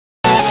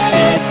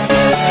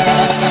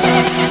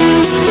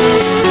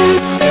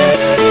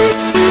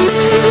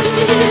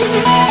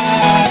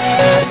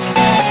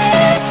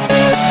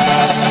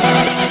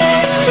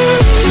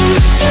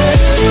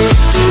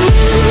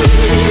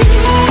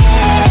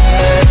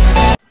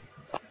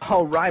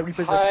Alright,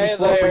 Repossessed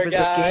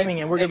Repossessed Gaming,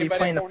 and we're going to be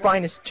playing the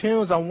finest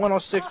tunes on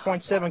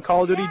 106.7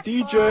 Call of Duty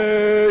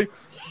DJ!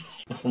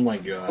 Oh my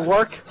god.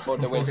 Work?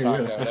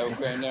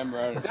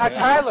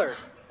 Tyler!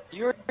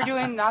 You were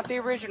doing not the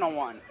original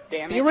one,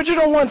 damn it. The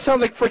original one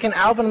sounds like freaking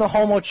Alvin and the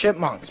Homo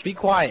Chipmunks. Be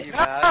quiet.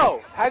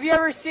 No! Have you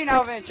ever seen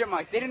Alvin and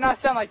Chipmunks? They do not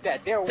sound like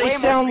that. They're way more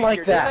sound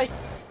like that.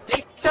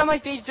 They sound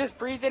like they just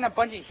breathed in a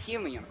bunch of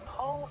helium.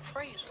 Whole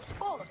freezer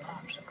full of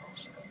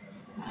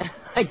popsicles.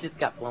 I just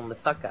got blown the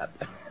fuck up.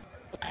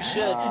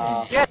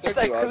 Yes,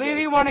 I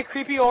clearly want a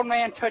creepy old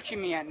man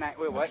touching me at night.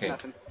 Wait, what? Okay.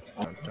 Nothing.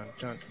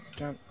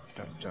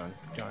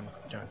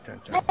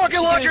 Fucking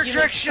launch your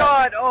trick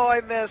shot! Oh,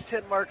 I missed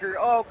hit marker.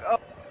 Oh.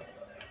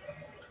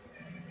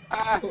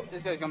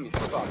 This guy's gonna be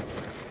fucked.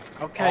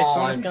 Okay,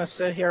 someone's gonna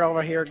sit here,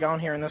 over here, down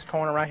here in this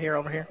corner, right here,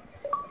 over here.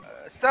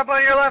 Step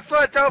on your left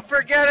foot, don't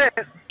forget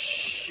it!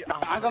 Shh,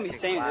 I'm gonna be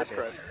saying this,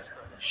 Chris.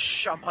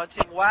 Shh, I'm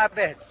hunting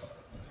Wrabbits.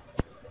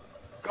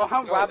 Go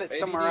hunt Wrabbits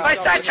somewhere else.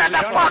 I said shut the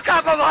fuck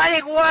up, I'm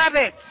hunting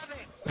Wrabbits!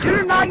 You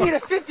do not need a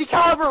 50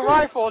 caliber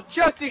rifle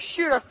just to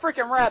shoot a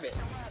freaking rabbit.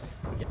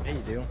 Yeah, you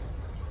do.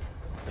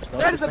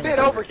 That is a bit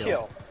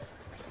overkill.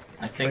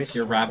 I think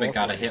your rabbit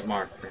got a hit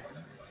marker.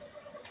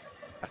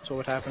 That's what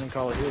would happen in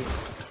Call of Duty.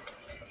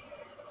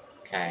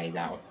 Okay,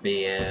 that would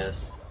be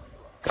his.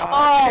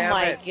 God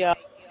my god.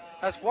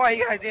 That's why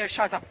you guys need to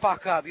shut the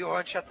fuck up. You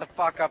won't shut the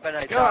fuck up and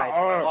I died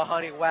while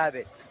hunting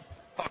Wrabbits.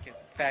 Fucking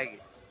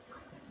faggot.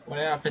 What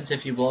happens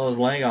if you blow his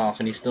leg off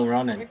and he's still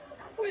running?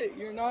 Wait,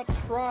 you're not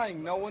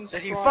trying. No one's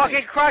Did trying. you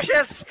fucking crush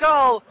his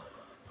skull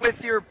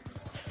with your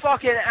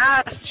fucking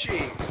ass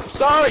cheek?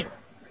 Sorry!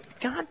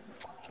 God,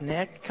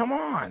 Nick, come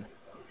on.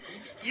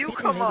 You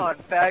come on,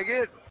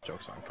 faggot.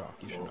 Joke's on cock,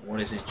 you should know. What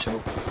is he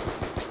choking?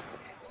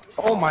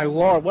 Oh my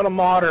lord, what a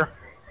martyr.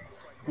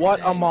 What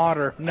a Dang.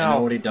 martyr. I know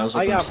No, what he does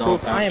with I got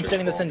himself proof. I am after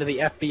sending this spawn. into the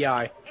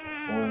FBI.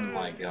 Oh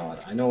my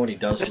god, I know what he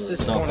does This with is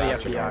himself going to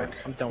after the FBI. dark.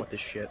 I'm done with this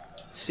shit.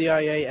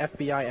 CIA,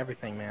 FBI,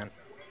 everything, man.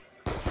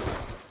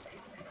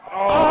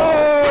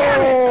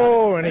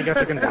 Oh! And he got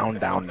taken down.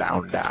 I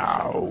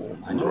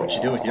know what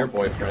you do with your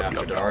boyfriend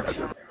after dark.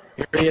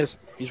 Here he is.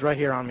 He's right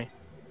here on me.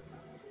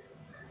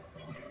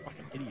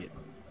 Fucking idiot.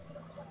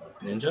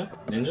 Ninja?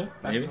 Ninja?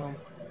 Back Maybe? home.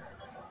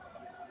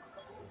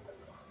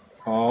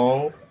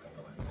 Oh.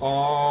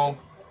 Oh.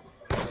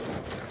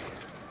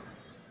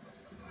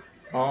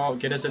 Oh,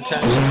 get his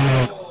attention.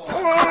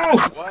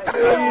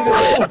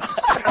 Oh!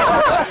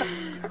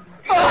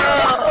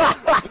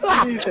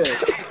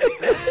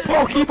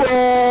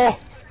 Pokeball!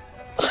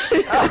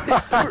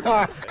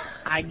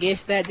 I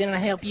guess that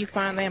didn't help you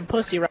find them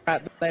pussy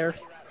right there.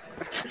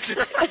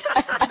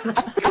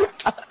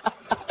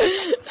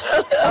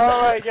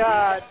 Oh my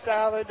god,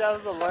 Tyler, that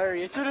was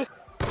hilarious. You just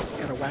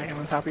Got a wagon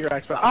on top of your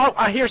X-Box. Oh,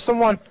 I hear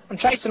someone. I'm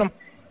chasing him.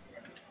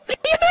 See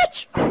you,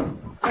 bitch!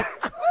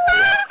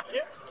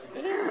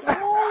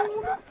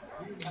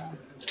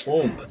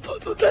 Boom.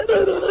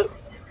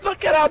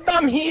 Look at how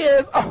dumb he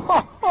is!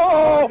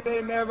 Oh,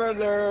 They never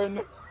learn.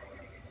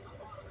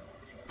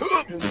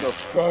 In the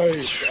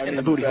face. In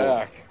the booty hole.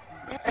 back.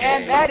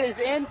 and that is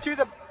into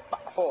the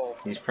hole.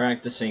 He's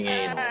practicing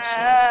anal.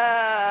 I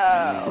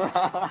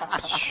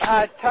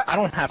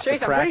don't have to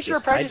Chase, I'm pretty practice. sure I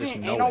just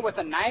practicing know anal it. with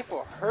a knife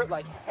will hurt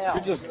like hell.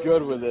 You're just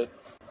good with it.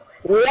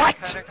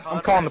 What? I'm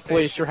calling the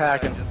police. You're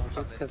hacking.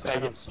 Just because I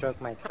don't stroke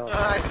myself.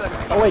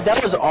 Oh wait,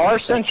 that was our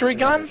sentry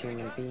gun?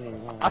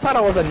 I thought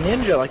I was a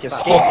ninja, like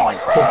escape.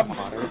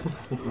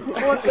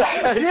 What the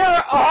heck?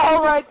 You're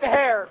all right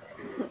there.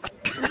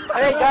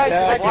 Hey guys,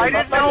 Yeah, Why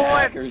you're did fucking no one?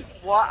 hackers.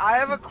 Why? I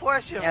have a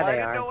question. Yeah, Why they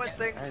did are. no one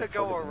think to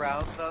go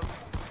around them?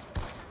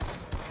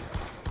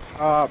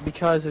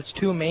 Because it's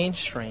too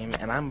mainstream,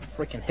 and I'm a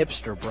freaking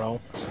hipster, bro.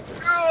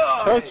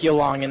 Took you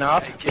long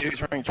enough. Kid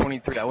who's rank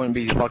 23, I wouldn't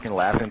be fucking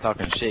laughing and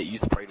talking shit. You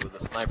sprayed with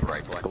a sniper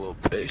rifle like a little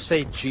You bitch.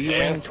 say G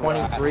rank That's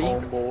right, 23?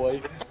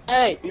 homeboy.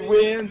 Hey, We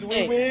wins, we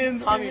Hey,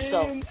 wins, calm we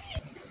yourself. wins.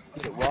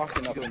 You're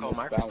rocking up You in go this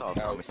Microsoft bounce on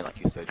me house. like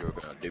you said you were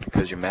gonna do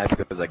because you're mad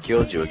because I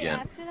killed you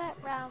again.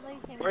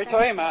 what are you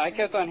talking about? I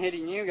kept on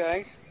hitting you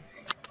guys.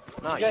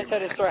 No, You guys had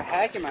to start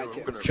hacking my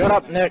kid. Shut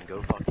up, Nick.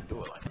 Go fucking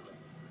do it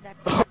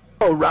like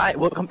Alright,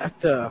 welcome back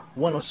to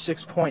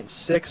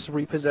 106.6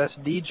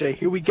 Repossessed DJ.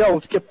 Here we go,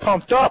 let's get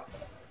pumped up.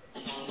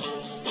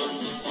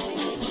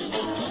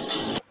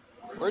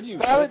 Where do you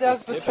Tyler, get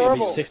that's this the hippie? Give me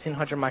Terrible.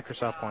 1,600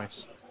 Microsoft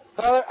points.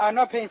 Tyler, I'm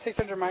not paying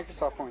 600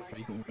 Microsoft points.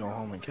 You can go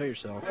home and kill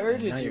yourself. Where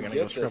And did now you you're gonna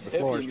get go scrub this the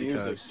floors hippie music?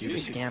 because you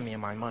Jeez. scam me of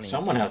my money.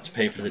 Someone has to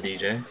pay for the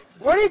DJ.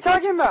 What are you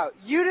talking about?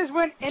 You just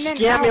went in and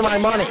Scam out. me my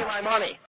money.